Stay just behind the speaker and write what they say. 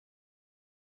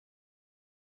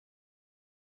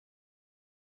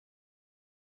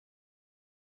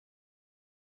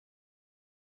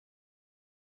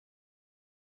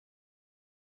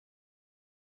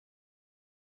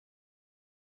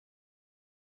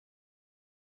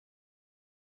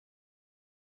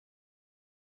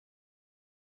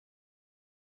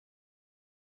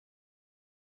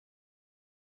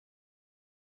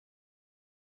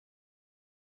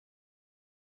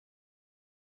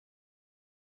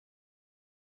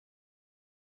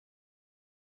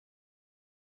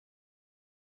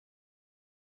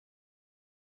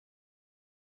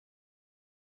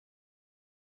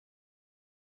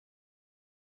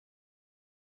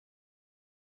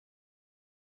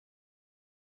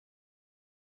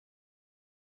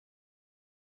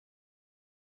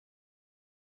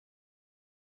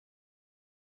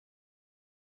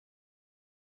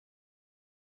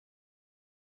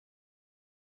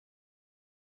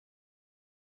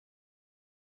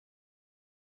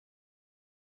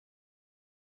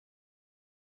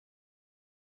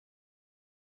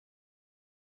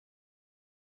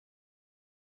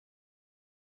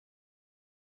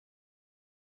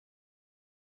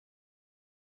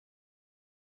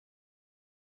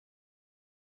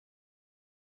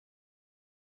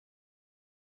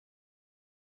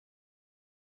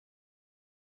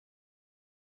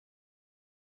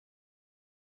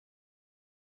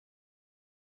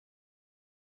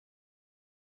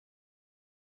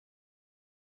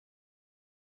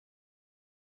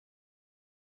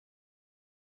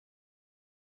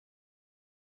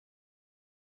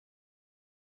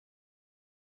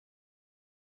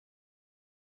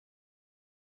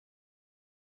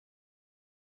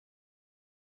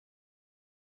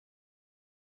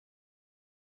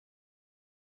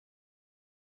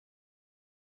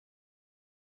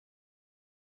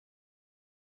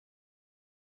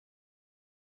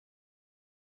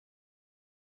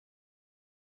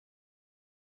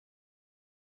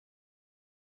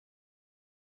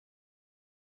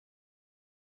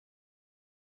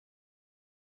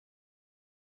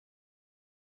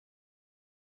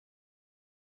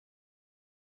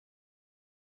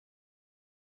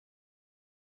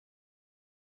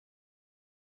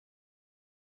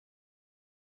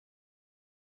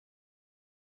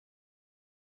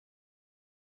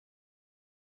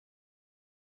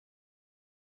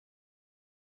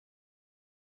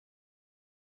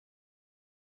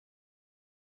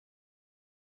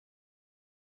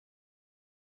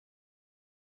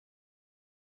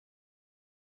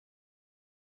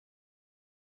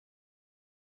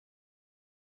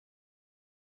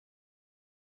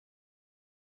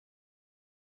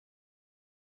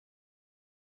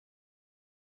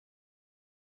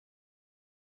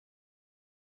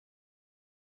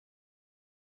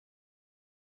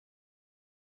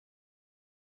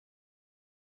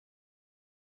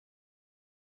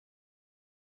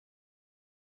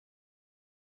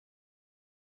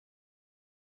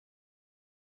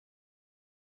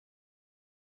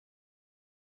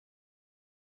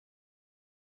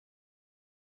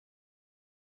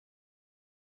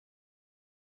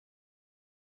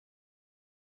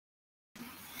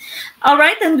All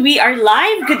right, and we are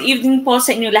live. Good evening po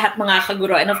sa inyo lahat mga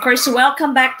kaguro. And of course,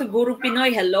 welcome back to Gurong Pinoy.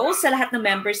 Hello sa lahat ng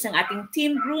members ng ating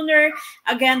Team Bruner.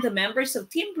 Again, the members of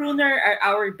Team Bruner are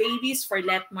our babies for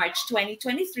Let March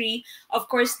 2023. Of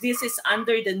course, this is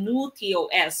under the new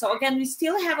TOS. So again, we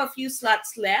still have a few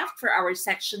slots left for our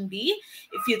Section B.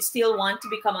 If you'd still want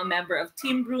to become a member of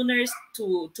Team Bruners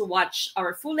to watch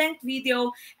our full-length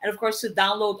video, and of course, to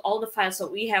download all the files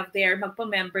that we have there,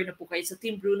 magpa-member na po kayo sa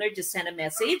Team Bruner. Just send a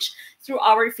message through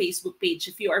our Facebook page.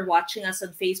 If you are watching us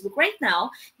on Facebook right now,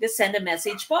 just send a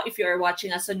message po. If you are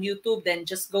watching us on YouTube, then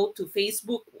just go to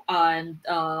Facebook and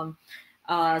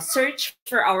search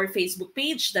for our Facebook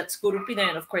page. That's Gurong Pinoy,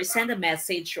 and of course, send a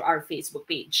message to our Facebook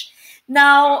page.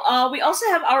 Now, we also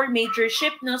have our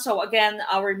majorship. No? So again,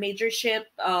 our majorship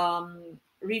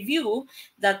review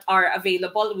that are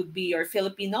available would be your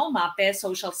Filipino, MAPE,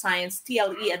 Social Science,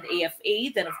 TLE, and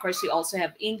AFA. Then, of course, we also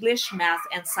have English, Math,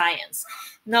 and Science.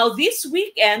 Now, this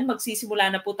weekend,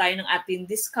 magsisimula na po tayo ng ating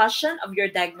discussion of your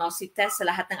diagnostic test sa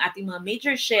lahat ng ating mga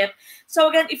majorship.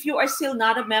 So again, if you are still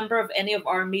not a member of any of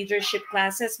our majorship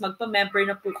classes, magpa-member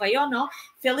na po kayo, no?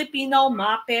 Filipino,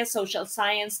 MAPE, Social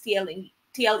Science, TLE,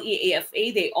 AFA,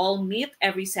 they all meet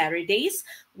every Saturdays,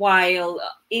 while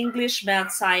English,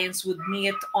 Math, Science would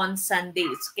meet on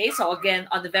Sundays. Okay, so again,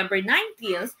 on November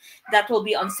 19th, that will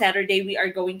be on Saturday, we are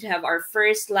going to have our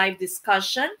first live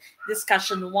discussion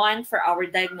 1 for our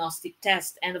diagnostic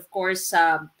test. And of course,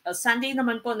 Sunday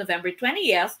naman po, November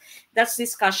 20th, that's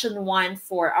discussion 1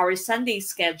 for our Sunday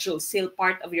schedule, still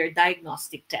part of your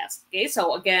diagnostic test. Okay,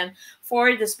 so again,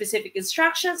 for the specific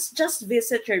instructions, just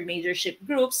visit your majorship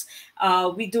groups.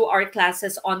 We do our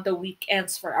classes on the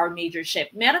weekends for our majorship.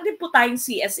 Meron din po tayong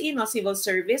CSE, no, Civil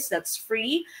Service, that's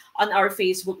free on our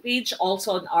Facebook page,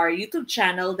 also on our YouTube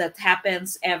channel that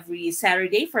happens every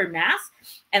Saturday for Math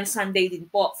and Sunday din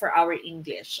po for our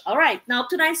English. All right, now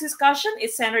tonight's discussion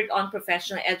is centered on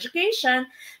professional education.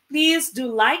 Please do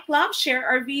like, love, share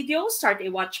our video, start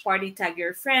a watch party, tag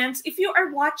your friends. If you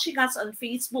are watching us on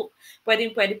Facebook,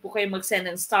 pwede po kayo mag-send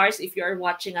ng stars. If you are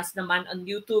watching us naman on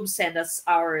YouTube, send us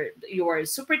your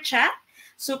super chat.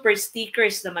 Super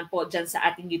stickers naman po dyan sa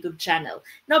ating YouTube channel.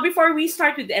 Now, before we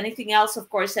start with anything else, of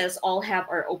course, let's all have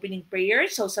our opening prayer.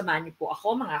 So, samahan niyo po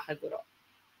ako, mga kaguro.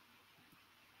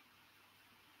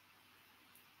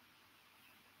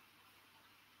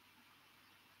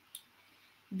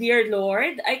 Dear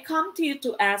Lord, I come to you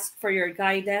to ask for your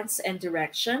guidance and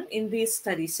direction in this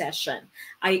study session.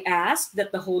 I ask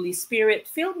that the Holy Spirit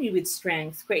fill me with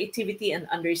strength, creativity, and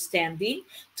understanding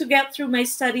to get through my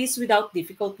studies without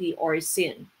difficulty or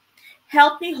sin.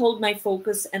 Help me hold my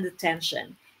focus and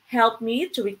attention. Help me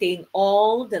to retain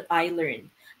all that I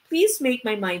learned. Please make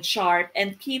my mind sharp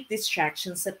and keep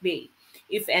distractions at bay.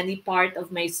 If any part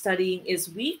of my studying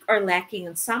is weak or lacking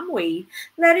in some way,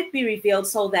 let it be revealed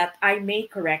so that I may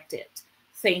correct it.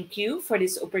 Thank you for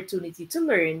this opportunity to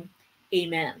learn.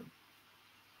 Amen.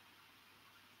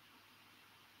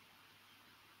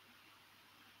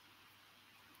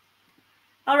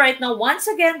 All right, now once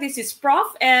again, this is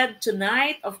Prof Ed.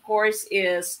 Tonight, of course,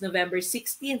 is November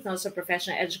 16th. Now, sa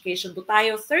Professional Education po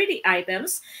tayo, 30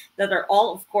 items that are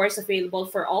all, of course, available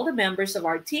for all the members of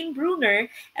our Team Bruner.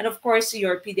 And of course,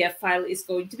 your PDF file is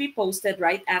going to be posted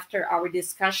right after our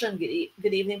discussion.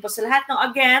 Good evening po sa lahat. Now,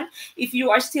 again, if you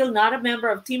are still not a member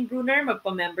of Team Bruner,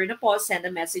 magpa-member na po, send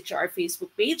a message to our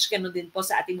Facebook page. Ganun din po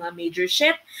sa ating mga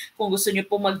majorship. Kung gusto nyo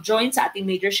po mag-join sa ating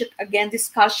majorship, again,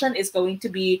 discussion is going to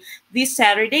be this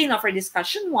Saturday na for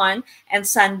discussion 1, and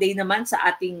Sunday naman sa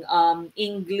ating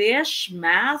English,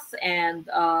 Math, and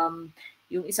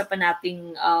yung isa pa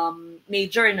nating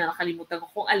major na nakalimutan ko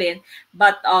kung alin.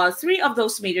 But 3 of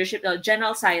those majorship,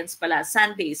 general science pala,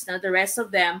 Sundays. Now, the rest of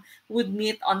them would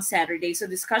meet on Saturday. So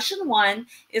discussion 1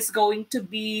 is going to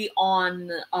be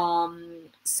on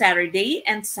Saturday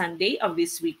and Sunday of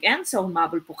this weekend. So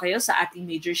humabol po kayo sa ating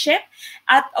majorship.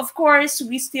 At of course,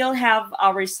 we still have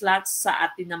our slots sa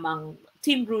ating namang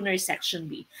Team Bruner Section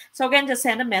B. So again, just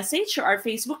send a message to our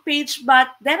Facebook page.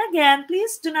 But then again,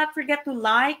 please do not forget to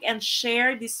like and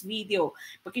share this video.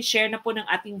 Paki-share na po ng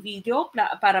ating video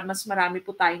para mas marami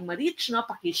po tayong ma-reach. No?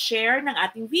 Paki-share ng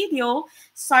ating video.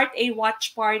 Start a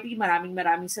watch party. Maraming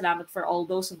salamat for all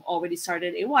those who've already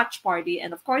started a watch party.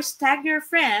 And of course, tag your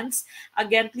friends.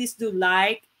 Again, please do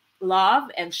like,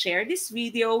 love, and share this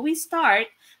video. We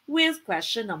start with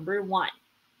question number 1.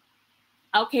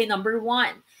 Okay, number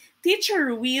 1. Teacher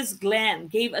Ruiz Glenn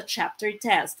gave a chapter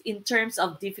test in terms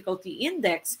of difficulty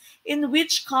index. In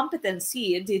which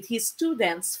competency did his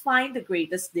students find the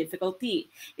greatest difficulty?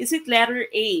 Is it letter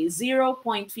A,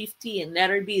 0.15,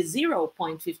 letter B,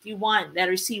 0.51,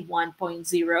 letter C,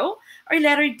 1.0, or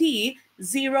letter D,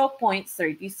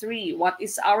 0.33? What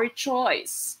is our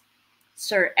choice?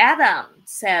 Sir Adam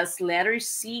says letter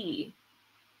C.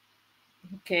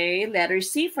 Okay, letter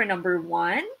C for number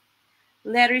 1.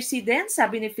 Letter C din,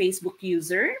 sabi ni Facebook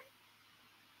user.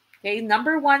 Okay,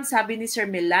 number 1, sabi ni Sir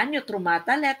Melanio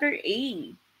Trumata, letter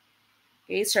A.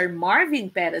 Okay, Sir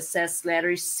Marvin Perez says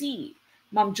letter C.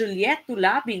 Ma'am Juliet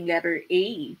Tulabing, letter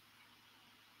A.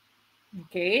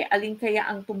 Okay, alin kaya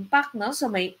ang tumpak, no? So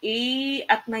may A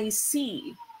at may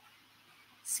C.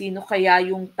 Sino kaya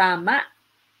yung tama?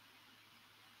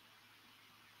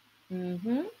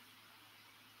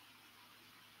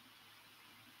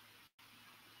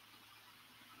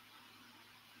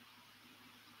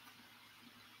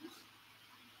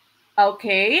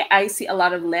 Okay, I see a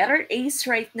lot of letter A's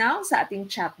right now sa ating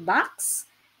chat box.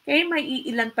 Okay, may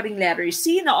ilan pa ring letter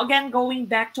C. Now, again, going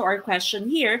back to our question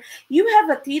here, you have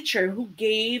a teacher who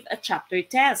gave a chapter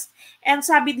test. And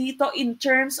sabi dito, in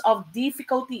terms of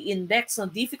difficulty index, no,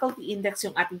 difficulty index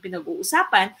yung ating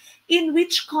pinag-uusapan, in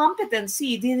which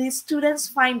competency did his students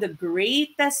find the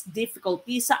greatest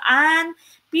difficulty? Saan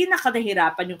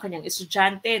pinaka-nahirapan yung kanyang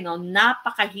estudyante, no?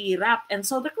 Napakahirap. And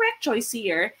so, the correct choice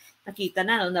here, nakita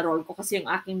na, no? Na-roll ko kasi yung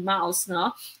aking mouse,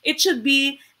 no? It should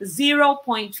be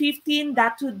 0.15.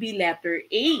 That would be letter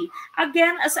A.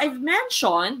 Again, as I've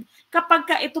mentioned, kapag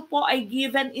ka ito po ay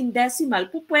given in decimal,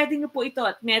 po pwede nyo po ito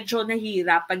at medyo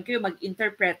nahihirapan kayo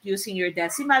mag-interpret using your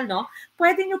decimal, no?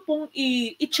 Pwede nyo pong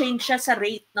i-change siya sa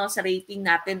rate, no? Sa rating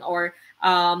natin or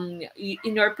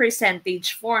in your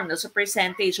percentage form. No? So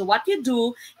percentage, what you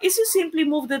do is you simply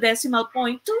move the decimal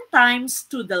point 2 times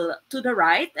to the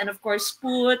right, and of course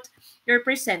put your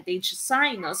percentage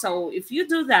sign. No? So if you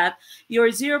do that,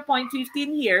 your 0.15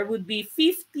 here would be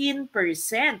 15%.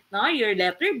 No? Your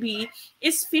letter B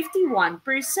is 51%.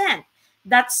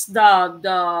 That's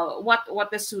what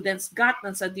the students got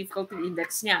sa difficulty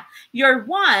index niya. Your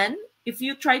 1, if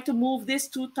you try to move this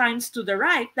 2 times to the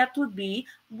right, that would be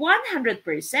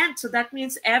 100%. So that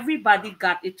means everybody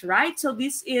got it right. So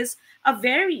this is a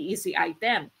very easy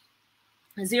item.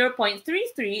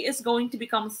 0.33 is going to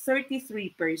become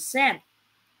 33%.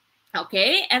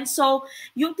 Okay? And so,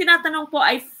 yung tinatanong po,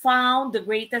 I found the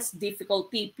greatest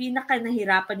difficulty.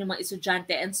 Pinaka-nahirapan yung mga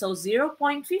estudyante. And so,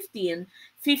 0.15,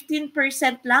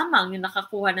 15% lamang yung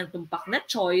nakakuha ng tumpak na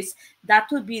choice.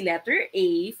 That would be letter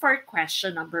A for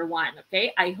question number 1.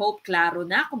 Okay? I hope klaro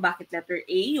na kung bakit letter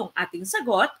A yung ating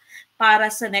sagot. Para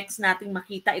sa next nating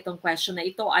makita itong question na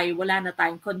ito ay wala na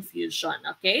tayong confusion.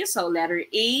 Okay? So, letter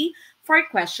A for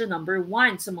question number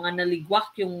 1. So mga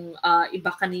naligwak yung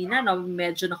iba kanina, no,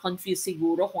 medyo na-confuse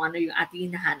siguro kung ano yung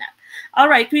ating hinahanap.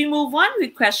 Alright, we move on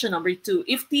with question number 2.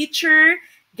 If teacher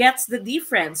gets the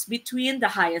difference between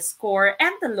the highest score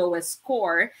and the lowest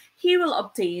score, he will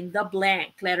obtain the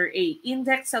blank. Letter A,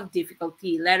 index of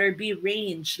difficulty. Letter B,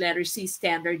 range. Letter C,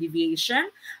 standard deviation.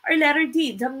 Or letter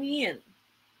D, the mean.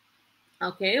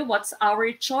 Okay, what's our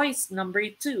choice number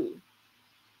 2?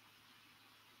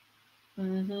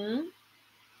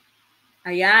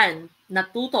 Ayan,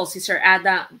 natuto si Sir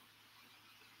Adam.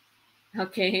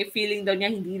 Okay, feeling daw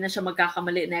niya hindi na siya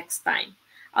magkakamali next time.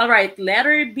 All right,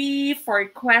 letter B for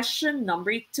question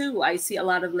number 2. I see a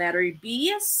lot of letter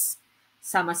B's.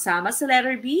 Sama-sama sa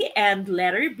letter B, and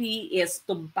letter B is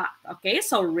tumpak. Okay,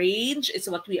 so range is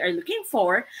what we are looking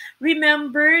for.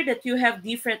 Remember that you have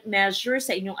different measures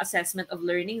sa inyong assessment of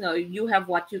learning. No? You have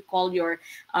what you call your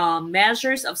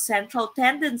measures of central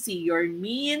tendency, your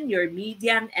mean, your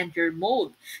median, and your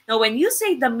mode. Now, when you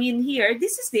say the mean here,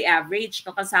 this is the average.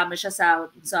 No? Kasama siya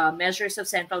sa measures of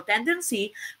central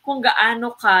tendency, kung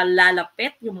gaano ka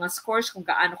lalapit yung mga scores, kung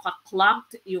gaano ka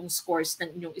clumped yung scores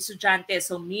ng inyong estudyante.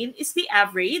 So, mean is the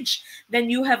average.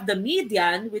 Then you have the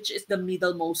median, which is the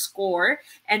middlemost score.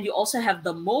 And you also have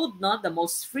the mode, no? The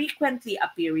most frequently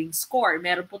appearing score.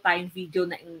 Meron po tayong video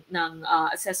ng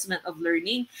assessment of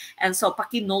learning. And so,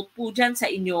 paki-note po dyan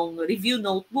sa inyong review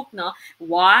notebook, no?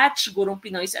 Watch Gurong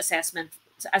Pinoy's assessment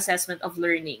of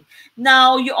learning.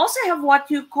 Now, you also have what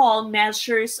you call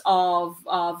measures of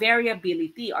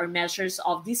variability or measures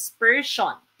of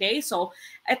dispersion. Okay, so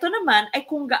ito naman ay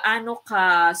kung gaano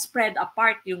ka spread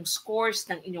apart yung scores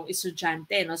ng inyong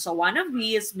estudyante. No? So one of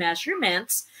these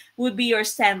measurements would be your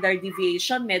standard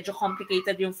deviation. Medyo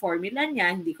complicated yung formula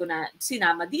niya, hindi ko na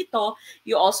sinama dito.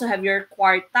 You also have your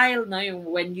quartile, no? Yung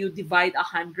when you divide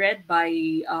 100 by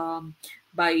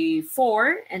by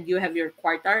 4, and you have your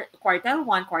quartile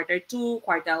 1, quartile 2,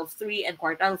 quartile 3, and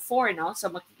quartile 4, no? So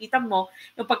makikita mo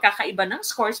yung pagkakaiba ng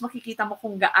scores, makikita mo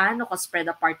kung gaano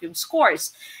ka-spread apart yung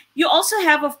scores. You also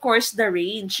have, of course, the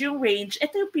range. Yung range,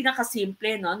 ito yung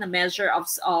pinakasimple, no, na measure of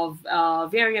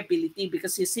variability,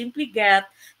 because you simply get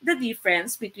the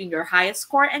difference between your highest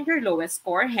score and your lowest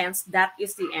score. Hence, that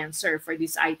is the answer for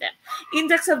this item.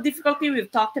 Index of difficulty,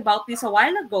 we've talked about this a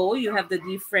while ago. You have the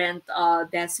different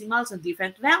decimals and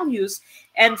different values.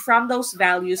 And from those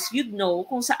values, you'd know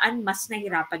kung saan mas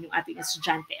nahirapan yung ating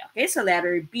estudyante. Okay, so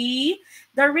letter B,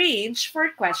 the range for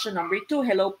question number 2.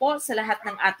 Hello po sa lahat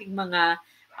ng ating mga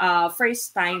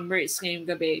first-timers ngayong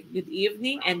gabi. Good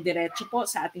evening and diretso po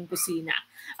sa ating kusina.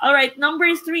 All right,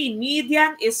 number 3,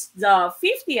 median is the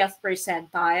 50th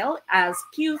percentile as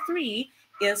Q3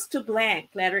 is to blank.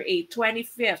 Letter A,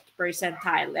 25th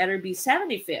percentile. Letter B,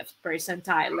 75th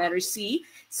percentile. Letter C,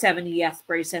 70th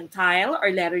percentile.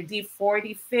 Or letter D,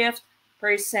 45th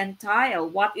percentile.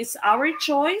 What is our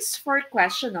choice for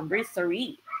question number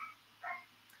 3?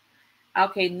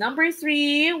 Okay, number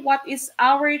 3, what is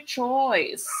our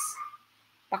choice?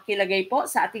 Pakilagay po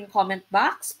sa ating comment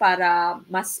box para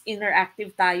mas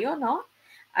interactive tayo, no?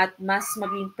 At mas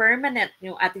maging permanent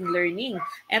yung ating learning.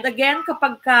 And again,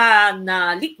 kapag ka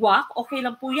na-ligwak, okay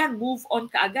lang po yan. Move on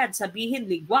ka agad.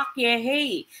 Sabihin, ligwak,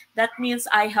 yehey. That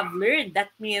means I have learned.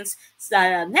 That means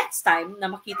sa next time na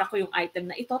makita ko yung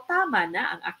item na ito, tama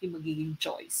na ang aking magiging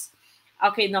choice.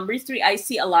 Okay, number 3, I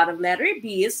see a lot of letter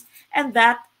B's, and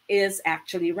that is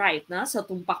actually right. Na? So,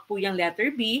 tumpak po yung letter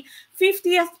B.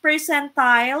 50th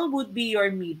percentile would be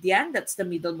your median. That's the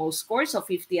middlemost score. So,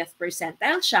 50th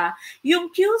percentile siya.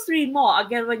 Yung Q3 mo,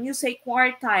 again, when you say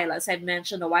quartile, as I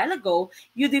mentioned a while ago,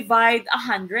 you divide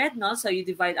 100. No? So, you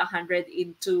divide 100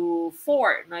 into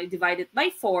 4. No? You divide it by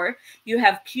 4. You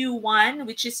have Q1,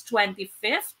 which is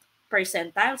 25th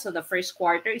percentile. So the first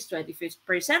quarter is 25th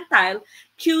percentile.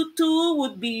 Q2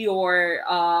 would be your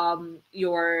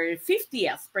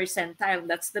 50th percentile.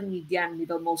 That's the median,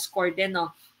 middlemost score din,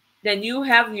 no? Then you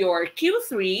have your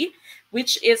Q3,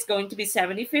 which is going to be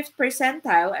 75th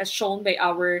percentile as shown by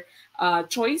our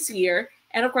choice here.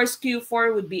 And of course,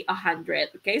 Q4 would be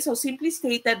 100. Okay, so simply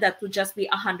stated, that would just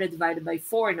be 100 divided by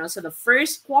 4. No? So the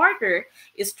first quarter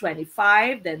is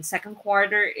 25, then second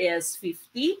quarter is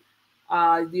 50.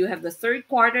 You have the third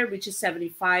quarter, which is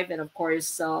 75, and of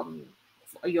course,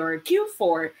 your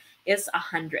Q4 is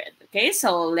 100. Okay,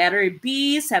 so letter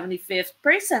B, 75th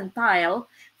percentile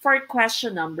for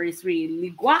question number 3.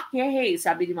 Ligwak, yehey,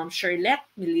 sabi ni Ma'am Charlotte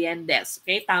Miliendez.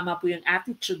 Okay, tama po yung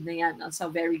attitude na yan.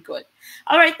 So, very good.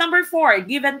 All right, number 4,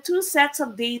 given 2 sets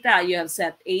of data, you have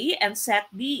set A and set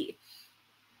B.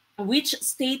 Which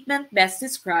statement best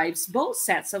describes both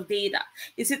sets of data?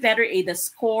 Is it letter A, the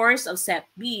scores of set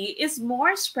B is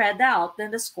more spread out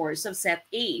than the scores of set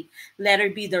A?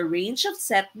 Letter B, the range of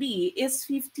set B is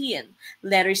 15.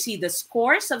 Letter C, the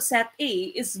scores of set A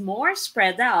is more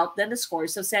spread out than the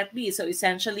scores of set B. So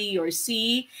essentially your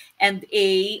C and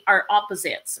A are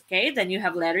opposites. Okay, then you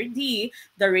have letter D,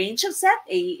 the range of set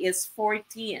A is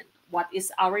 14. What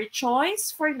is our choice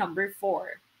for number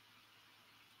 4?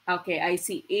 Okay, I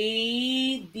see A,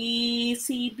 D,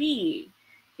 C, B.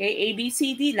 Okay, A, B,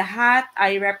 C, D, lahat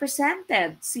ay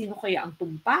represented. Sino kaya ang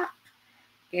tumpak?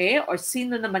 Okay, or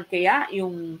sino naman kaya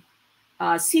yung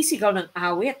sisigaw ng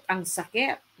awit, ang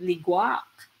sakit, ligwak?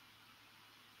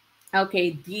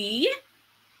 Okay, D.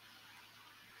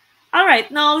 All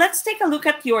right, now let's take a look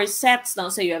at your sets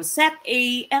now. So you have set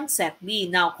A and set B.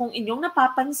 Now, kung inyong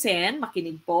napapansin,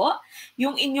 makinig po,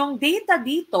 yung inyong data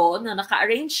dito na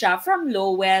naka-arrange siya from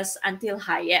lowest until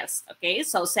highest. Okay,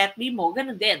 so set B mo,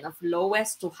 ganun din, of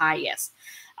lowest to highest.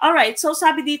 All right, so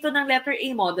sabi dito ng letter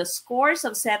A mo, the scores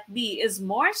of set B is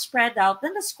more spread out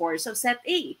than the scores of set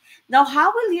A. Now,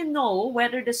 how will you know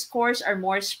whether the scores are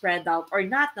more spread out or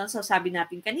not? No? So sabi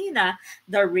natin kanina,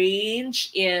 the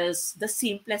range is the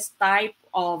simplest type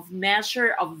of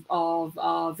measure of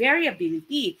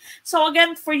variability. So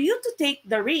again, for you to take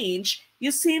the range,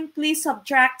 you simply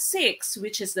subtract 6,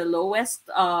 which is the lowest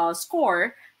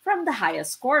score, from the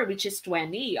highest score, which is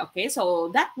 20. Okay,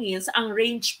 so that means ang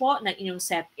range po ng inyong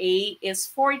set A is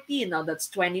 14. Now, that's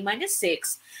 20 minus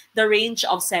 6. The range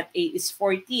of set A is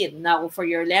 14. Now, for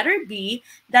your letter B,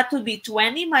 that would be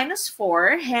 20 minus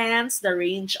 4. Hence, the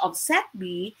range of set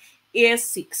B is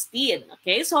 16.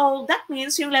 Okay, so that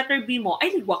means yung letter B mo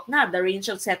ay ligwak na. The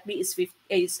range of set B is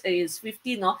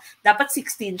 15, no? Dapat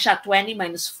 16 siya. 20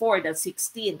 minus 4, that's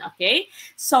 16. Okay,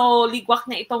 so ligwak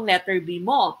na itong letter B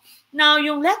mo. Now,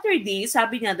 yung letter D,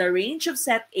 sabi niya, the range of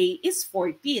set A is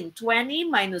 14. 20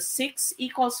 minus 6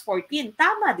 equals 14.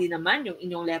 Tama din naman yung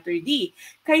inyong letter D.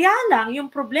 Kaya lang, yung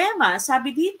problema,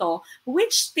 sabi dito,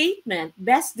 which statement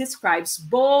best describes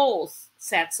both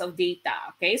sets of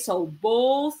data. Okay, so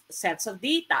both sets of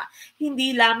data.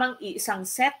 Hindi lamang isang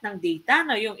set ng data.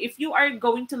 No? Yung, if you are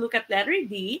going to look at letter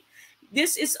D,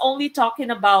 this is only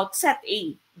talking about set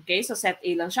A. Okay, so set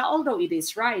A lang siya, although it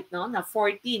is right, no, na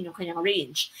 14 yung kanyang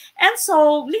range. And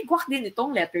so, ligwak din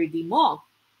itong letter D mo.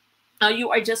 You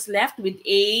are just left with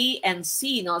A and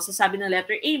C. No? So sabi ng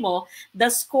letter A mo,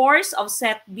 the scores of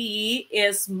set B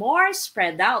is more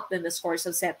spread out than the scores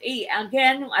of set A.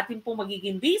 Again, yung ating pong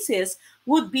magiging basis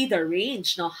would be the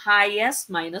range, no? Highest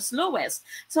minus lowest.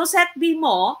 So set B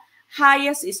mo,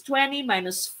 highest is 20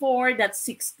 minus 4, that's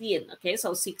 16. Okay,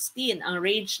 so 16 ang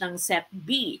range ng set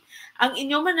B. Ang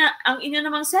inyo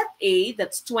namang set A,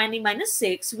 that's 20 minus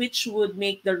 6, which would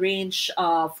make the range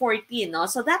 14. No?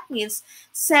 So that means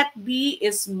set B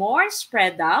is more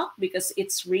spread out because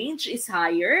its range is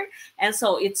higher. And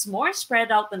so it's more spread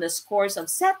out than the scores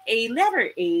of set A. Letter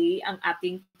A ang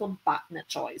ating tumpak na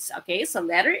choice. Okay, so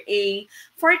letter A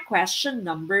for question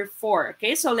number 4.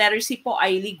 Okay, so letter C po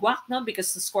ay ligwak, no?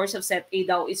 Because the scores of set A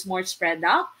daw is more spread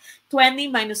out. 20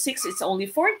 minus 6 is only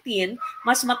 14.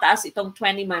 Mas mataas itong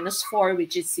 20 minus 4,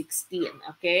 which is 16.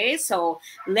 Okay, so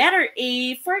letter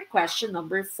A for question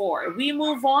number 4. We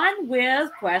move on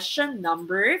with question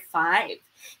number 5.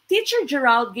 Teacher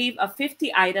Gerald gave a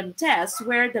 50-item test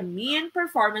where the mean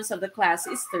performance of the class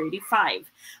is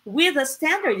 35, with a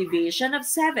standard deviation of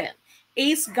 7.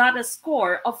 Ace got a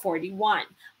score of 41.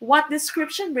 What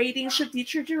description rating should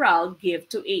Teacher Gerald give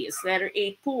to Ace? Letter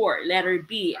A, poor. Letter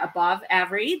B, above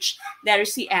average. Letter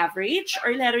C, average.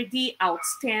 Or letter D,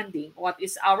 outstanding. What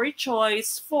is our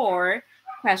choice for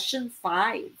question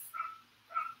 5?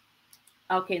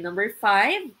 Okay, number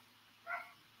 5.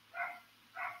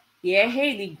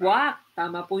 Yehey, ligwak.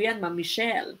 Tama po yan, Ma'am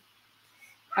Michelle.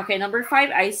 Okay, number 5,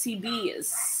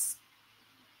 ICBs.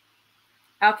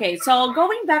 Okay, so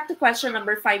going back to question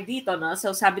number 5 dito, no? So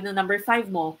sabi ng number 5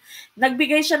 mo,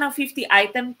 nagbigay siya ng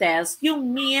 50-item test. Yung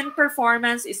mean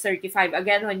performance is 35.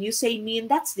 Again, when you say mean,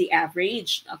 that's the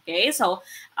average. Okay, so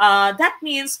that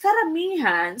means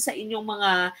karamihan sa inyong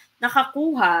mga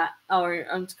nakakuha or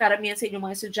karamihan sa inyong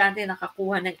mga estudyante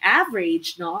nakakuha ng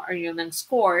average, no? Or yung ng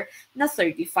score na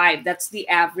 35. That's the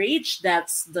average.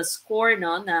 That's the score,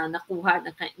 no? Na nakuha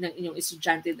ng inyong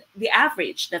estudyante. The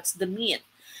average, that's the mean.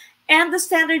 And the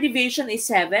standard deviation is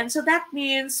 7. So that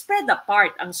means spread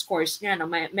apart ang scores niya. No?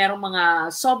 Merong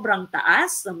mga sobrang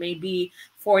taas, so maybe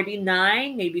 49,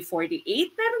 maybe 48.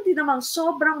 Meron din namang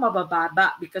sobrang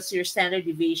mabababa because your standard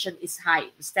deviation is high.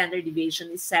 The standard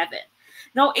deviation is 7.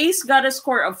 Now, Ace got a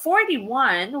score of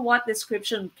 41. What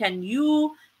description can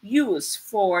you use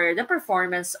for the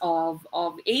performance of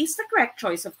Ace? The correct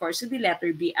choice, of course, would be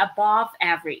letter B, above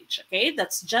average. Okay,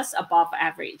 that's just above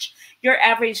average. Your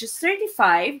average is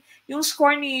 35. Yung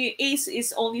score ni Ace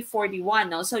is only 41.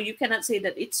 No? So you cannot say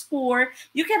that it's poor.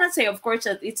 You cannot say, of course,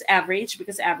 that it's average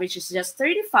because average is just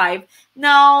 35.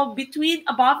 Now, between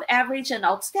above average and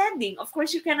outstanding, of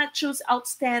course, you cannot choose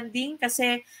outstanding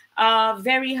kasi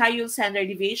very high yung standard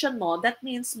deviation mo. That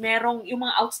means yung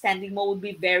mga outstanding mo would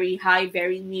be very high,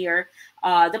 very near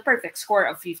the perfect score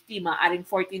of 50. Maaring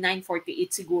 49,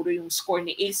 48 siguro yung score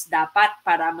ni Ace dapat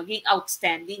para maging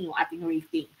outstanding yung ating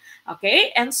rating. Okay,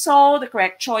 and so the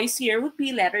correct choice here would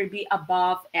be letter B,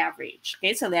 above average.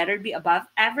 Okay, so letter B, above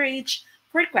average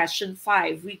for question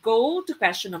 5. We go to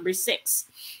question number 6.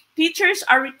 Teachers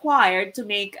are required to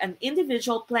make an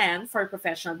individual plan for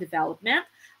professional development,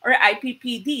 or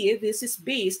IPPD. This is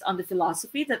based on the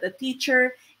philosophy that a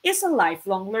teacher is a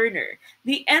lifelong learner.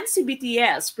 The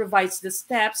NCBTS provides the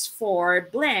steps for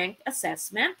blank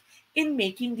assessment in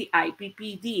making the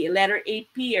IPPD. Letter A,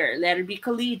 peer. Letter B,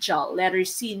 collegial. Letter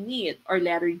C, need. Or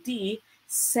letter D,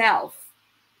 self.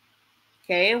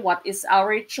 Okay, what is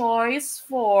our choice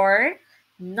for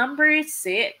number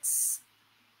 6?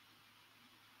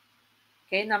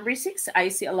 Okay, number 6, I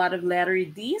see a lot of letter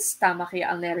D's. Tama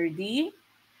kaya ang letter D?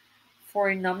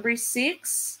 For number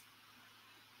 6,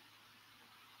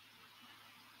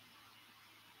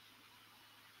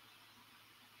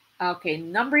 okay,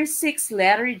 number 6,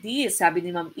 letter D, sabi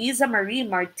ni Ma'am Iza Marie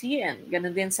Martin.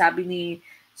 Ganun din sabi ni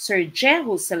Sir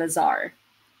Jehu Salazar.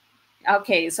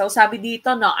 Okay, so sabi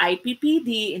dito, no,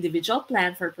 IPPD, Individual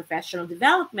Plan for Professional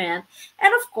Development.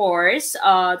 And of course,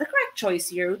 the correct choice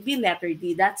here would be letter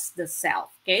D. That's the self.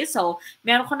 Okay, so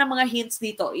meron ko na mga hints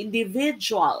dito.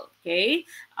 Individual. Okay,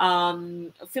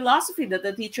 philosophy that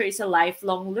the teacher is a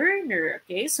lifelong learner.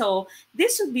 Okay, so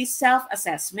this would be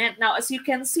self-assessment. Now, as you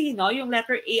can see, no, yung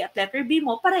letter A at letter B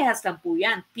mo, parehas lang po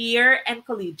yan. Peer and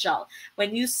collegial.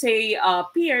 When you say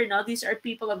peer, no, these are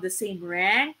people of the same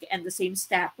rank and the same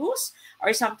status,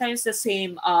 or sometimes the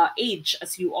same age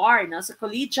as you are. No? Sa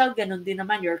collegial, ganun din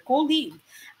naman, your colleague.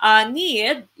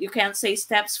 Need, you can say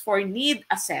steps for need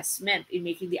assessment. In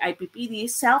making the IPPD,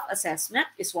 self-assessment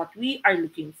is what we are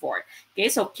looking for. Okay,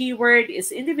 so keyword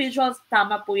is individual.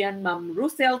 Tama po yan, Ma'am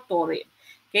Ruthel Torre.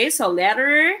 Okay, so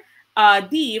letter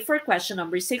D for question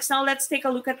number 6. Now, let's take a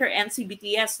look at your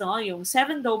NCBTS, no? Yung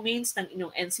 7 domains ng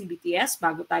inyong NCBTS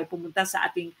bago tayo pumunta sa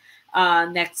ating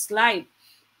next slide.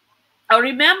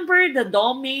 Remember the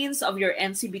domains of your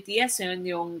NCBTS, yun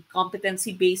yung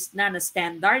competency-based na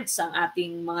standards ang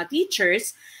ating mga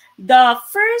teachers. The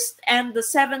first and the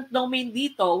 7th domain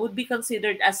dito would be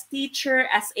considered as teacher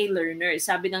as a learner.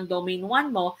 Sabi ng domain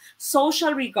 1 mo,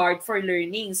 social regard for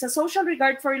learning. Sa social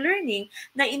regard for learning,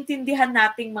 naintindihan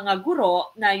nating mga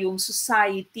guro na yung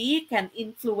society can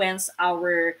influence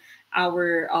our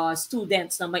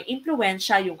students, na may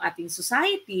impluwensya yung ating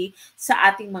society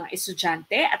sa ating mga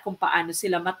estudyante at kung paano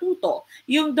sila matuto.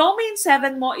 Yung domain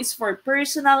 7 mo is for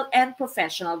personal and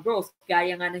professional growth.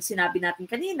 Gaya nga ng sinabi natin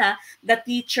kanina, the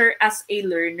teacher as a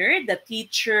learner, the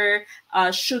teacher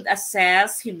should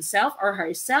assess himself or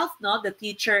herself, no? The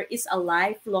teacher is a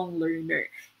lifelong learner.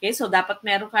 Okay, so dapat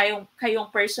meron kayong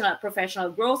personal at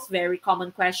professional growth. Very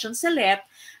common question sa LET.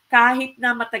 Kahit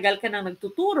na matagal ka nang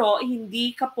nagtuturo,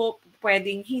 hindi ka po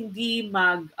pwedeng hindi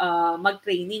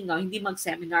mag-training, no? Hindi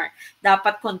mag-seminar.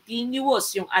 Dapat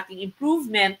continuous yung ating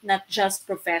improvement, not just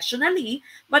professionally,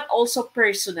 but also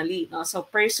personally. No? So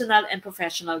personal and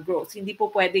professional growth. Hindi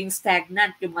po pwedeng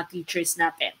stagnant yung mga teachers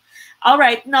natin. All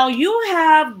right, now you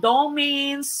have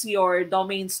domains, your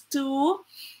domains 2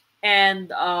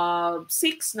 and 6,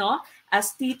 no?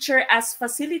 As teacher, as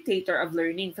facilitator of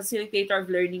learning. Facilitator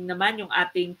of learning naman yung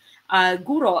ating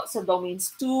guro sa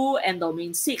domains 2 and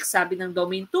domain 6. Sabi ng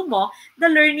domain 2 mo,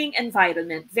 the learning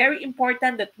environment. Very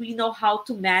important that we know how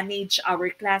to manage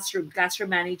our classroom.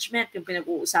 Classroom management, yung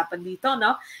pinag-uusapan dito,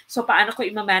 no? So, paano ko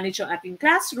i-manage yung ating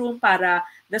classroom para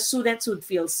the students would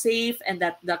feel safe and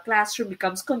that the classroom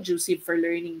becomes conducive for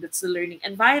learning. That's the learning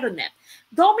environment.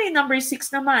 Domain number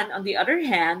 6 naman, on the other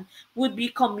hand, would be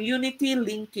community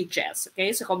linkages.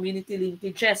 Okay? So, community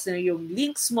linkages, yung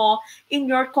links mo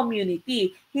in your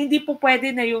community. Hindi po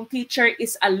pwede na yung teacher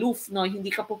is aloof, no?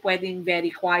 Hindi ka po pwedeng very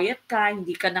quiet ka,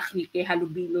 hindi ka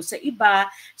nakikihalubilo sa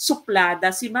iba,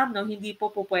 suplada si ma'am, no? Hindi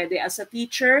po pwede. As a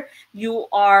teacher,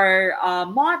 you are a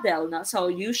model, no?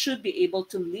 So, you should be able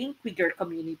to link with your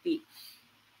community.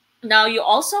 Now, you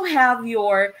also have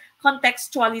your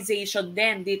contextualization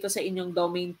din dito sa inyong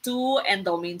domain 2 and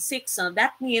domain 6. So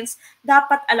that means,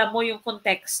 dapat alam mo yung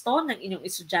konteksto ng inyong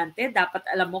estudyante, dapat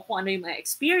alam mo kung ano yung mga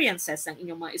experiences ng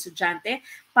inyong mga estudyante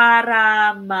para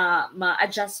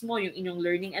ma-adjust mo yung inyong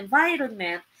learning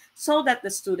environment so that the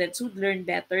students would learn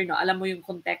better, no? Alam mo yung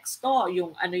konteksto,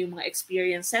 yung ano yung mga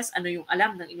experiences, ano yung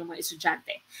alam ng inyong mga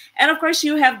estudyante. And of course,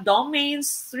 you have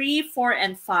domains 3, 4,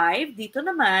 and 5. Dito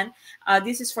naman,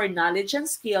 this is for knowledge and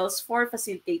skills for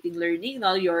facilitating learning.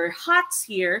 No? Your HOTS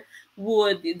here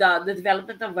would, the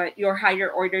development of your higher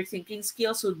order thinking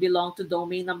skills would belong to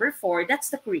domain number 4.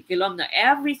 That's the curriculum. Now,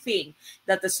 everything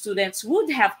that the students would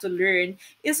have to learn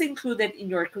is included in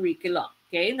your curriculum.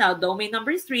 Okay, now domain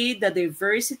number 3, the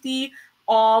diversity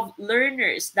of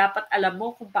learners. Dapat alam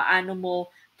mo kung paano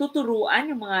mo tuturuan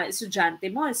yung mga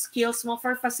estudyante mo, skills mo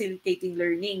for facilitating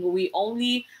learning. We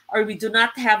do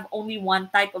not have only one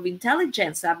type of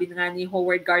intelligence. Sabi nga ni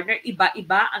Howard Gardner,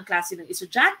 iba-iba ang klase ng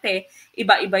estudyante,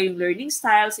 iba-iba yung learning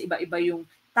styles, iba-iba yung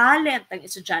talent ng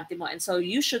estudyante mo. And so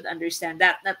you should understand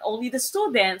that. Not only the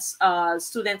students'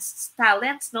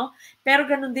 talents, no? Pero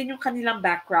ganun din yung kanilang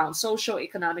background,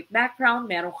 socio-economic background.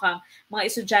 Meron kang mga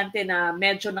estudyante na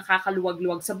medyo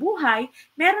nakakaluwag-luwag sa buhay.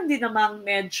 Meron din namang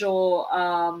medyo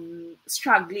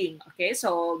struggling. Okay?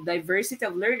 So, diversity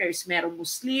of learners. Merong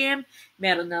Muslim,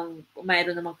 meron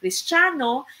namang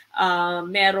Kristiyano,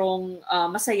 merong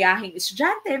masayahing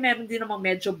estudyante, meron din namang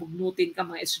medyo bugnutin ka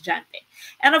mga estudyante.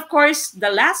 And of course, the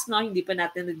last, no, hindi pa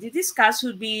natin na-discuss,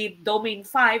 would be Domain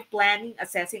 5, Planning,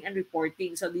 Assessing, and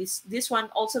Reporting. So this one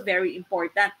also very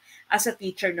important as a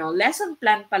teacher, no? Lesson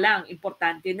plan pa lang,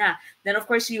 importante na. Then of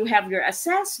course, you have your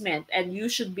assessment and you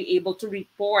should be able to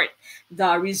report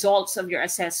the results of your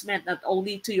assessment, not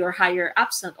only to your higher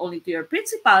ups, not only to your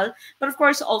principal, but of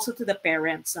course also to the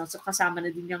parents. No? So kasama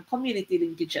na din yung community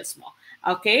linkages mo.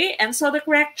 Okay, and so the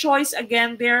correct choice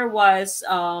again there was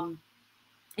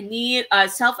need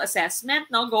self-assessment.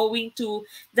 Now going to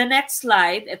the next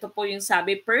slide, ito po yung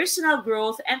sabi, personal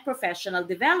growth and professional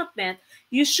development.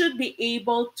 You should be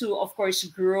able to, of course,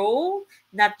 grow,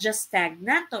 not just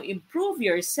stagnant, no, improve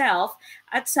yourself.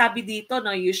 At sabi dito,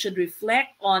 no, you should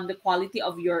reflect on the quality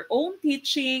of your own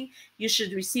teaching. You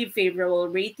should receive favorable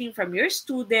rating from your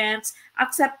students,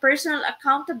 accept personal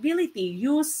accountability,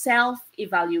 use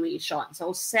self-evaluation.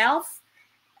 So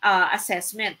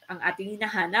assessment ang ating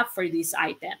hinahanap for this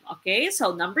item. Okay?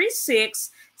 So number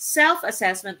 6,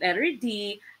 self-assessment, letter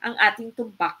D, ang ating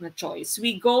tumpak na choice.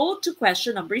 We go to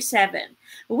question number 7.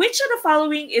 Which of the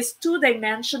following is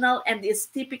two-dimensional and is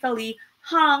typically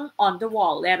hung on the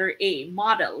wall? Letter A,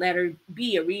 model. Letter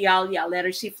B, realia.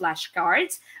 Letter C,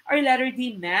 flashcards. Or letter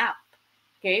D, map.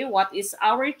 Okay, what is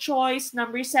our choice?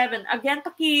 Number 7. Again,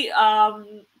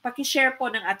 paki-share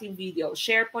po ng ating video.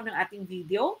 Share po ng ating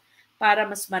video para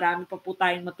mas marami pa po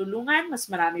tayong matulungan, mas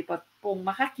marami pa pong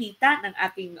makakita ng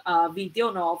ating video.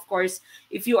 No? Of course,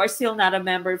 if you are still not a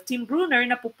member of Team Bruner,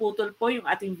 napuputol po yung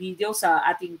ating video sa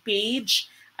ating page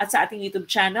at sa ating YouTube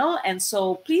channel. And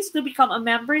so, please do become a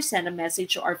member, send a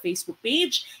message to our Facebook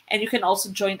page, and you can also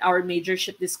join our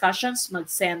majorship discussions.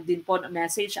 Mag-send din po ng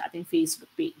message sa ating Facebook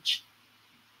page.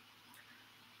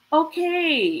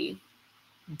 Okay.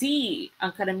 D,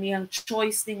 ang karamihan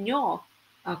choice ninyo.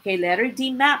 Okay, letter D,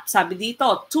 map. Sabi dito,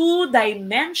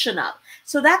 two-dimensional.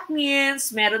 So that means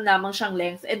meron lamang siyang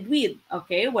length and width.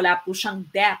 Okay, wala po siyang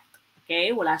depth. Okay,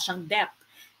 wala siyang depth.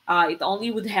 It only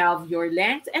would have your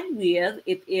length and width.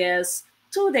 It is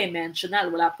two-dimensional.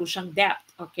 Wala po siyang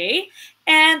depth. Okay,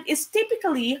 and is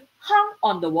typically hung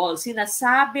on the wall.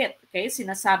 Sinasabit. Okay,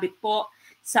 sinasabit po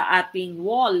sa ating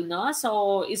wall, no?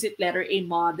 So, is it letter A,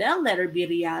 model, letter B,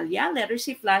 realia, letter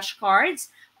C,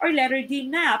 flashcards, or letter D,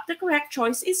 map? The correct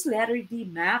choice is letter D,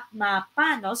 map,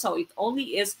 mapa, no? So, it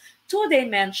only is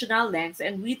two-dimensional length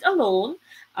and width alone.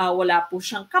 Wala po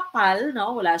siyang kapal,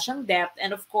 no? Wala siyang depth.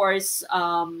 And of course,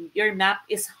 your map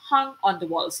is hung on the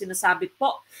wall. Sinasabit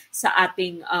po sa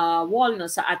ating wall, no?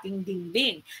 Sa ating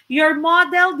dingding. Your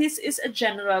model, this is a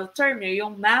general term.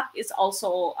 Yung map is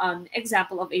also an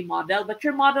example of a model. But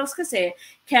your models kasi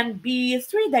can be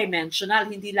three-dimensional,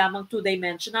 hindi lamang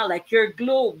two-dimensional, like your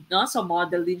globe, no? So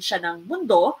model din siya ng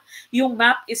mundo. Yung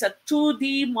map is a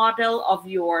 2D model of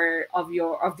the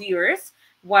Earth,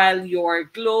 while your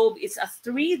globe is a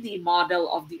 3D model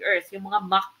of the Earth. Yung mga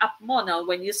mock-up mo, no?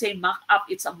 When you say mock-up,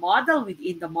 it's a model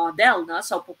within the model, no?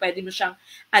 So pwede mo siyang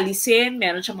alisin,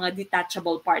 meron siyang mga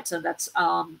detachable parts, so that's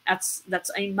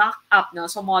a mock-up, no?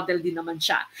 So model din naman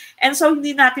siya. And so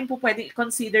hindi natin po pwedeng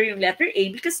consider yung letter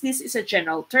A because this is a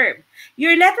general term.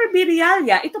 Your letter B,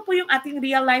 realia, ito po yung ating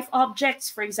real-life objects.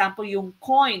 For example, yung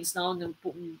coins, no?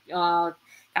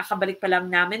 Kakabalik pa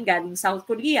lang namin galing South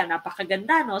Korea.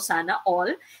 Napakaganda, no? Sana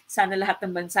all. Sana lahat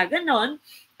ng bansa ganon.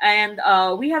 And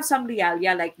we have some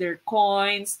realia like their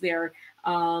coins, their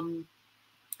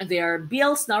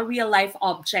bills, no, real-life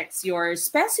objects, your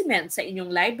specimens sa inyong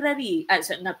library,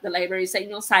 not the library, sa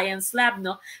inyong science lab,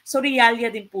 no? So, realia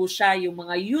din po siya, yung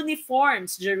mga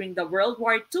uniforms during the World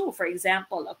War II, for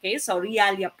example, okay? So,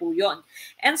 realia po yun.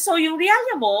 And so, yung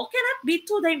realia mo cannot be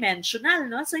two-dimensional,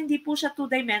 no? So, hindi po siya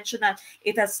two-dimensional.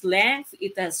 It has length,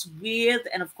 it has width,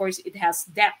 and of course, it has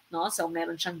depth, no? So,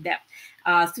 meron siyang depth.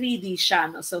 3D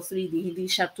siya, no? So 3D, hindi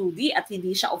siya 2D at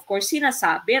hindi siya of course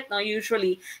sinasabit, no?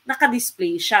 Usually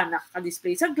nakadisplay siya,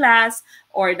 nakadisplay sa glass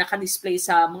or nakadisplay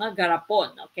sa mga garapon,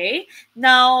 okay?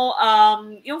 Now,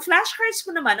 yung flashcards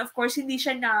mo naman, of course, hindi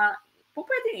siya na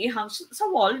pwedeng ihang sa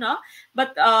wall, no?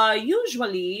 But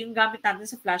usually, yung gamit natin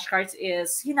sa flashcards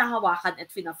is hinahawakan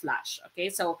at fina-flash, okay?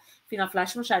 So,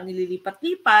 fina-flash mo siya,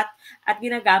 nililipat-lipat, at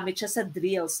ginagamit siya sa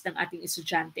drills ng ating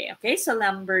estudyante. Okay? So,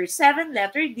 number 7,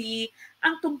 letter D,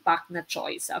 ang tumpak na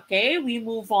choice. Okay? We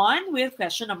move on with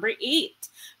question number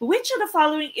 8. Which of the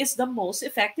following is the most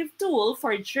effective tool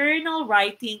for journal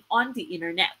writing on the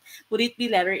internet? Would it be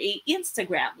letter A,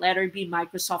 Instagram, letter B,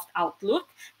 Microsoft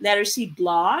Outlook, letter C,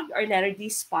 blog, or letter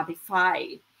D,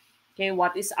 Spotify? Okay,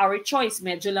 what is our choice?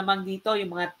 Medyo lamang dito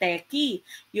yung mga techie,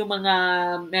 yung mga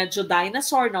medyo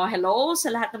dinosaur, no? Hello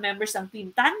sa lahat ng members ng Team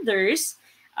Thunders.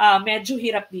 Medyo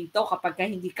hirap dito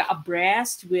kapag hindi ka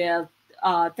abreast with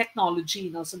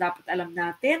technology. No? So dapat alam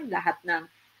natin lahat ng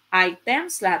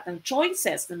items, lahat ng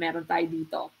choices na meron tayo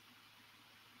dito.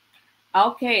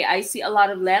 Okay, I see a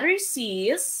lot of letter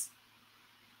C's.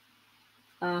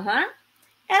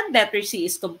 And letter C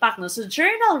is tumpak, no? So,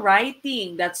 journal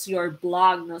writing, that's your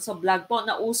blog, no? So, blog po,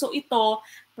 nauso ito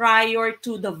prior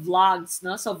to the vlogs,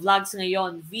 no? So, vlogs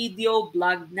ngayon, video,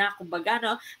 blog na, kumbaga,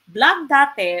 no? Blog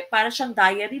dati, para siyang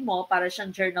diary mo, para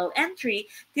siyang journal entry,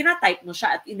 tinatype mo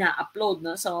siya at ina-upload,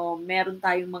 no? So, meron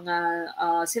tayong mga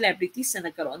celebrities na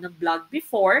nagkaroon ng blog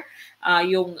before,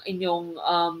 yung inyong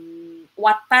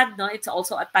Wattpad, no? It's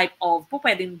also a type of,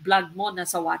 pwedeng blog mo na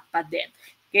sa Wattpad din.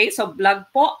 Okay, so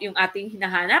blog po yung ating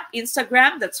hinahanap.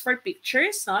 Instagram, that's for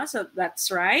pictures, no? So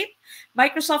that's right.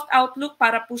 Microsoft Outlook,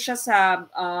 para po siya sa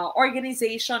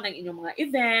organization ng inyong mga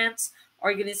events,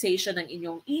 organization ng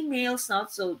inyong emails, no?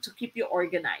 So to keep you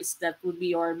organized, that would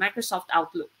be your Microsoft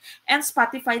Outlook. And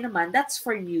Spotify naman, that's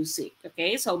for music.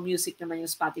 Okay, so music naman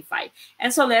yung Spotify. And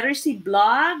so letter C,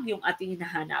 blog, yung ating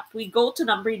hinahanap. We go to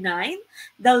number 9.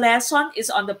 The lesson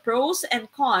is on the pros and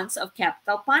cons of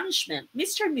capital punishment.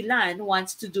 Mr. Milan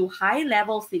wants to do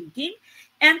high-level thinking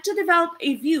and to develop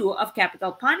a view of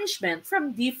capital punishment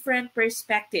from different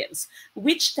perspectives.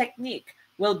 Which technique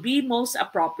will be most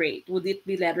appropriate? Would it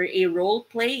be letter A,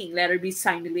 role-playing, letter B,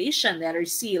 simulation, letter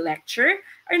C, lecture,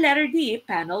 or letter D,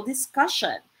 panel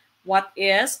discussion? What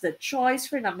is the choice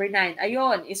for number 9?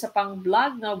 Ayon, isa pang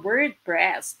blog na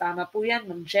WordPress. Tama po yan,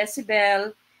 Ma'am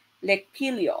Jezebel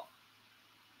Lequilio.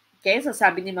 Okay, so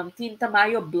sabi ni Ma'am Tinta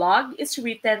Mayo, blog is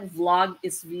written, vlog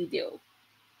is video.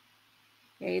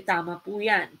 Okay, tama po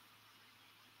yan.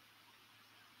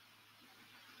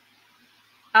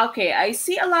 Okay, I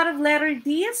see a lot of letter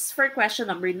D's for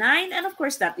question number 9. And of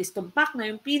course, that is tumpak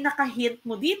na yung pinaka-hint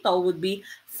mo dito would be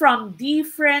from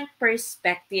different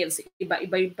perspectives.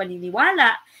 Iba-iba yung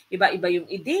paniniwala, iba-iba yung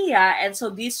ideya. And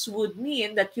so this would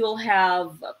mean that you'll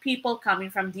have people coming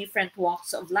from different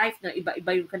walks of life. No?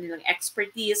 Iba-iba yung kanilang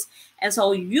expertise. And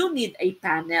so you need a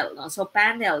panel. No? So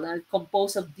panel,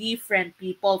 composed of different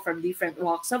people from different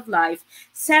walks of life,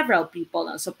 several people.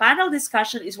 No? So panel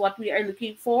discussion is what we are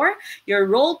looking for. Your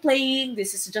role-playing,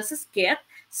 this is just a skit.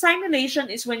 Simulation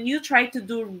is when you try to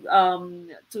do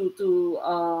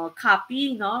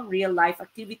copy, no, real life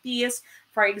activities.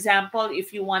 For example,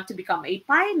 if you want to become a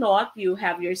pilot, you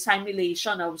have your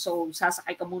simulation of, so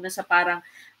sasakay ka muna sa parang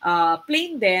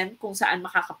plane din kung saan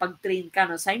makakapag-train ka,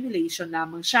 no? Simulation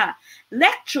lamang siya.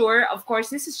 Lecture, of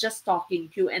course, this is just talking,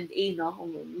 Q&A, no?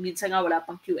 Minsan nga wala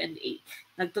pang Q&A.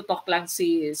 Nagtutok lang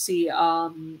si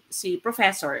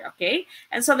professor, okay?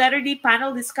 And so letter D,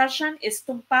 panel discussion is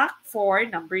tumpak for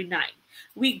number 9.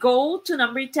 We go to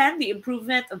number 10. The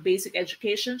improvement of basic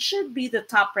education should be the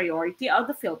top priority of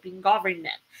the Philippine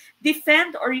government.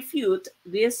 Defend or refute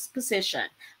this position.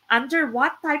 Under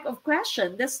what type of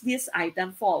question does this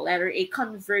item fall? Letter A,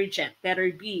 convergent.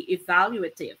 Letter B,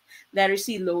 evaluative. Letter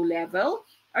C, low level.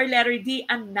 Or letter D,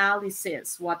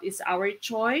 analysis. What is our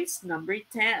choice? Number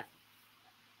 10.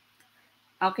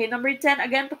 Okay, number 10.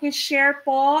 Again, paki-share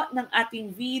po ng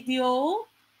ating video.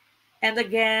 And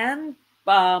again,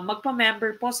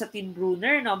 magpa-member po sa Team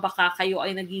Brunner, no? Baka kayo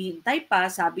ay naghihintay pa,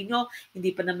 sabi nyo,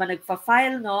 hindi pa naman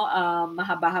nagfa-file, no?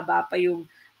 Mahaba-haba pa yung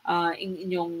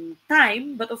inyong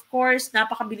time. But of course,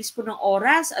 napakabilis po ng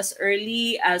oras, as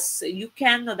early as you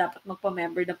can, no? Dapat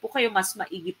magpa-member na po kayo, mas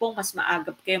maigi po, mas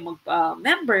maagap kayo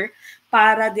mag-member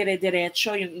para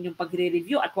dire-diretso yung inyong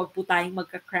pagre-review at wag po tayong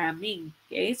magka-cramming.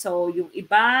 Okay? So, yung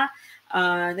iba,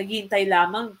 naghihintay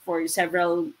lamang for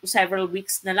several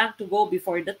weeks na lang to go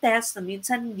before the test, na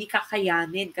minsan hindi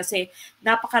kakayanin kasi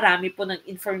napakarami po ng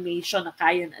information na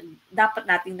dapat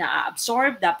nating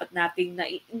na-absorb, dapat nating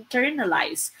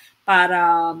na-internalize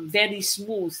para very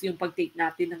smooth yung pag-take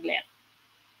natin ng LET.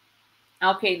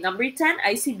 Okay, number 10,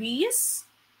 ICBs.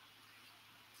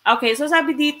 Okay, so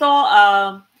sabi dito,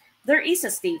 there is a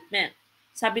statement.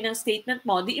 Sabi ng statement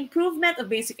mo, the improvement of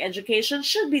basic education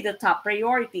should be the top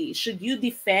priority. Should you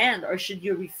defend or should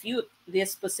you refute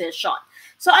this position?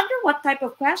 So under what type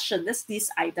of question does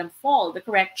this item fall? The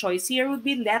correct choice here would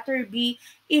be letter B,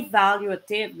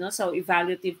 evaluative. No? So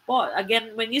evaluative po.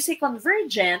 Again, when you say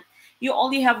convergent, you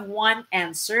only have one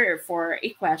answer for a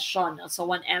question. So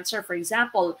one answer, for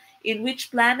example, in which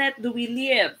planet do we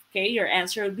live? Okay, your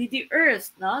answer will be the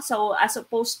Earth. No? So as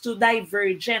opposed to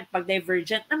divergent, pag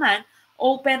divergent naman,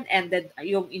 open-ended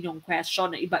yung inyong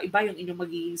question. Iba-iba yung inyong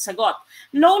magiging sagot.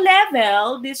 Low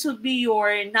level, this would be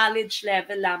your knowledge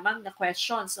level lamang na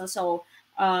questions. No? So,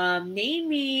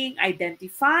 naming,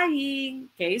 identifying,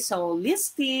 okay? So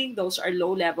listing, those are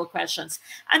low-level questions.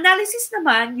 Analysis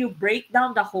naman, you break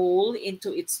down the whole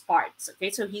into its parts,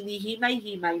 okay? So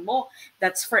hinihimay-himay mo,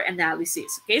 that's for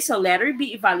analysis, okay? So letter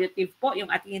B, evaluative po, yung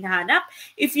ating hinahanap.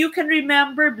 If you can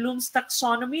remember Bloom's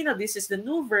taxonomy, no, this is the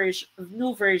new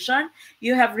version.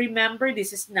 You have remembered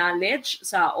this is knowledge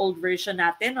sa old version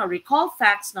natin, or recall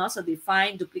facts, no? So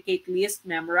define, duplicate, list,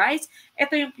 memorize.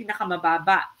 Ito yung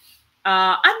pinakamababa.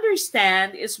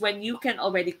 Understand is when you can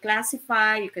already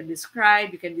classify, you can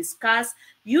describe, you can discuss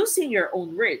using your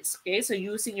own words. Okay, so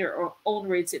using your own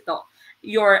words ito.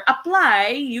 Your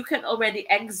apply, you can already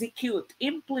execute,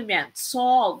 implement,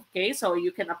 solve. Okay, so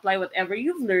you can apply whatever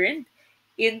you've learned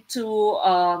into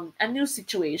a new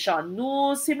situation,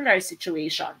 new similar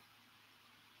situation.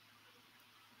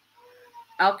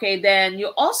 Okay, then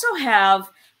you also have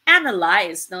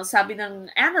analyze. Now, sabi ng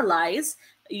analyze,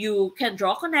 you can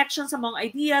draw connections among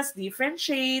ideas,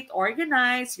 differentiate,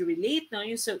 organize, you relate, no?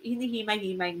 So,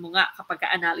 hinihimay-himay mo nga kapag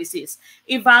ka-analysis.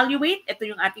 Evaluate, ito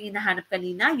yung ating hinahanap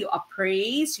kanina. You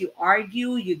appraise, you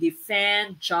argue, you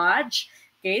defend, judge.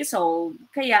 Okay, so,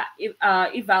 kaya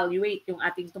evaluate yung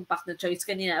ating tumpak na choice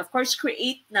kanina. Of course,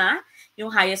 create na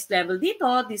yung highest level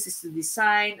dito. This is to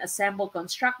design, assemble,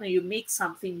 construct, na you make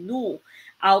something new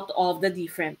out of the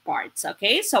different parts.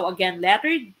 Okay, so again,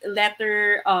 letter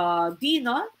D,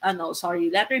 no?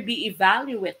 Letter B,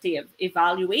 evaluative.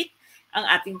 Evaluate ang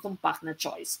ating tumpak na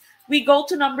choice. We go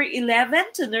to number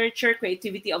 11, to nurture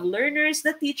creativity of learners.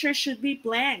 The teacher should be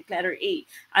blank. Letter A,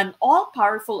 an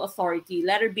all-powerful authority.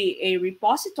 Letter B, a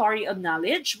repository of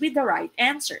knowledge with the right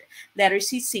answer. Letter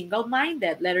C,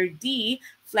 single-minded. Letter D,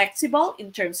 flexible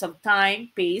in terms of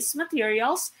time, pace,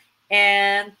 materials,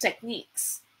 and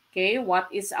techniques. Okay, what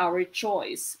is our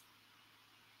choice?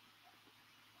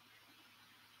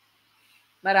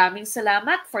 Maraming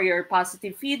salamat for your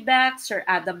positive feedback, Sir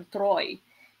Adam Troy.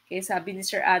 Okay, sabi ni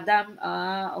Sir Adam,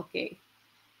 okay.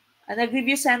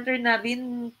 Nag-review center na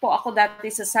rin po ako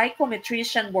dati sa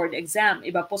psychometrician board exam.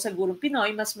 Iba po sa Gurong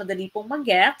Pinoy, mas madali pong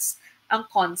mag-gets ang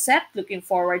concept. Looking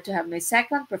forward to have my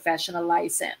second professional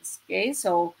license. Okay,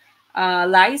 so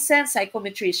license,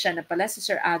 psychometrician na pala si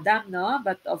Sir Adam, no?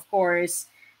 But of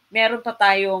course, meron pa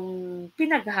tayong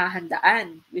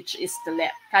pinaghahandaan, which is the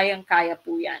LEP. Kayang-kaya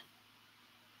po yan.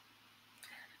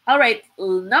 All right,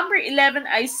 number 11,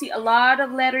 I see a lot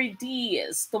of letter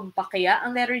D's. Tumpak kaya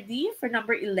ang letter D for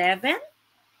number 11?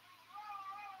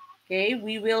 Okay,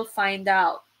 we will find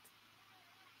out.